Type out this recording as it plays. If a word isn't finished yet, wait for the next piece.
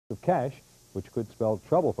of cash, which could spell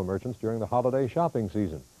trouble for merchants during the holiday shopping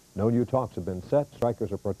season. No new talks have been set.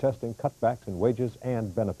 Strikers are protesting cutbacks in wages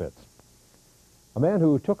and benefits. A man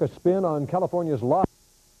who took a spin on California's lot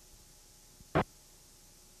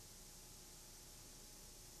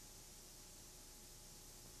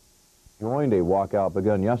joined a walkout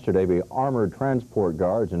begun yesterday by armored transport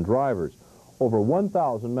guards and drivers. Over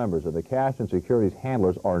 1,000 members of the cash and securities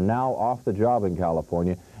handlers are now off the job in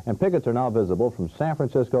California, and pickets are now visible from San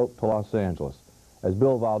Francisco to Los Angeles. As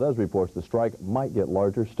Bill Valdez reports, the strike might get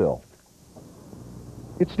larger still.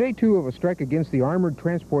 It's day 2 of a strike against the Armored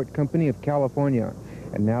Transport Company of California,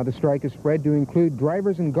 and now the strike is spread to include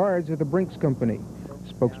drivers and guards of the Brinks Company.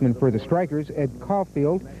 Spokesman for the strikers, Ed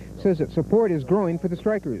Caulfield, says that support is growing for the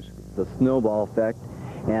strikers. The snowball effect,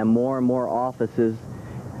 and more offices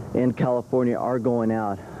in California are going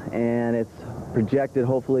out, and it's projected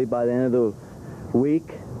hopefully by the end of the week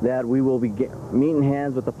that we will be meeting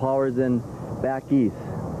hands with the powers in back east,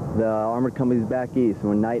 the armored companies back east, and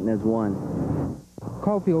we're uniting as one.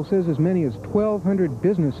 Caulfield says as many as 1,200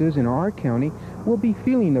 businesses in our county will be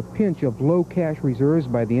feeling the pinch of low cash reserves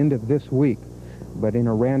by the end of this week. But in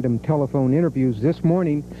a random telephone interviews this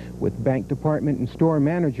morning with bank department and store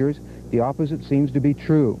managers, the opposite seems to be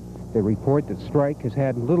true. They report that strike has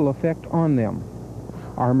had little effect on them.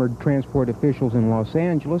 Armored transport officials in Los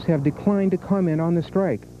Angeles have declined to comment on the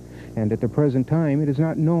strike, and at the present time it is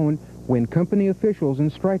not known when company officials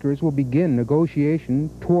and strikers will begin negotiation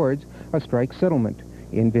towards a strike settlement.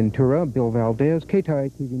 In Ventura, Bill Valdez,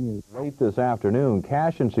 KTI TV News. Late this afternoon,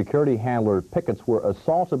 cash and security handler pickets were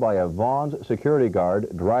assaulted by a Vons security guard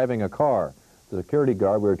driving a car. The security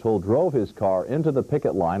guard, we were told, drove his car into the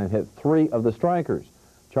picket line and hit 3 of the strikers.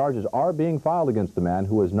 Charges are being filed against the man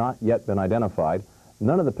who has not yet been identified.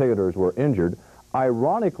 None of the picketers were injured.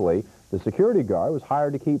 Ironically, the security guard was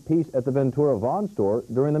hired to keep peace at the Ventura Vons store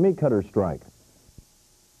during the meat cutters strike.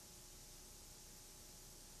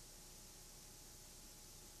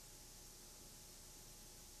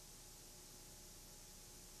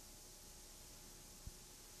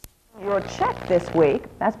 Your check this week.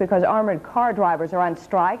 That's because armored car drivers are on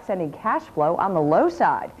strike, sending cash flow on the low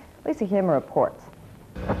side. Lisa Kim reports.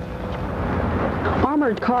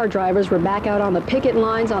 Armored car drivers were back out on the picket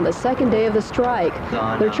lines on the second day of the strike.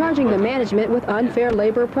 They're charging the management with unfair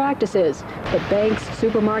labor practices. But banks,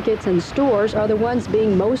 supermarkets, and stores are the ones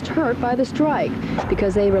being most hurt by the strike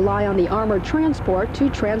because they rely on the armored transport to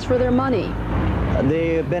transfer their money.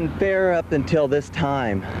 They've been fair up until this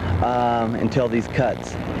time, until these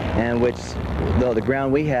cuts, and which, though the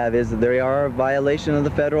ground we have is that they are a violation of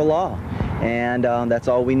the federal law, and that's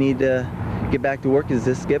all we need to get back to work is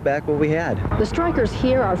just get back what we had. The strikers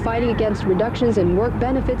here are fighting against reductions in work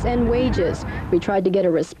benefits and wages. We tried to get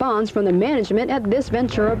a response from the management at this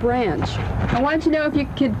Ventura branch. I wanted to know if you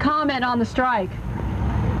could comment on the strike.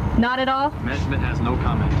 Not at all? Management has no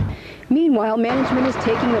comment. Meanwhile, management is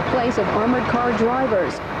taking the place of armored car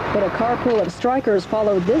drivers. But a carpool of strikers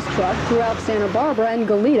followed this truck throughout Santa Barbara and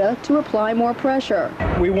Goleta to apply more pressure.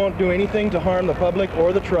 We won't do anything to harm the public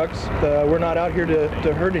or the trucks. We're not out here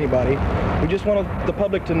to hurt anybody. We just want the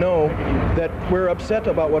public to know that we're upset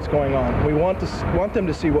about what's going on. We want them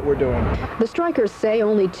to see what we're doing. The strikers say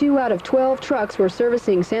only 2 out of 12 trucks were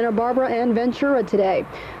servicing Santa Barbara and Ventura today.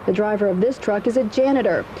 The driver of this truck is a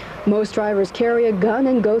janitor. Most drivers carry a gun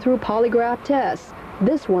and go through polygraph tests.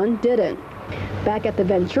 This one didn't. Back at the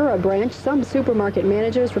Ventura branch, some supermarket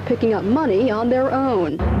managers were picking up money on their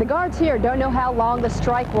own. The guards here don't know how long the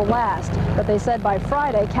strike will last, but they said by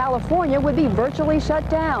Friday, California would be virtually shut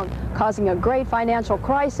down, causing a great financial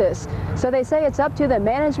crisis. So they say it's up to the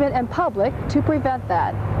management and public to prevent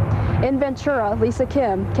that. In Ventura, Lisa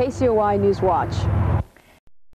Kim, KCOI News Watch.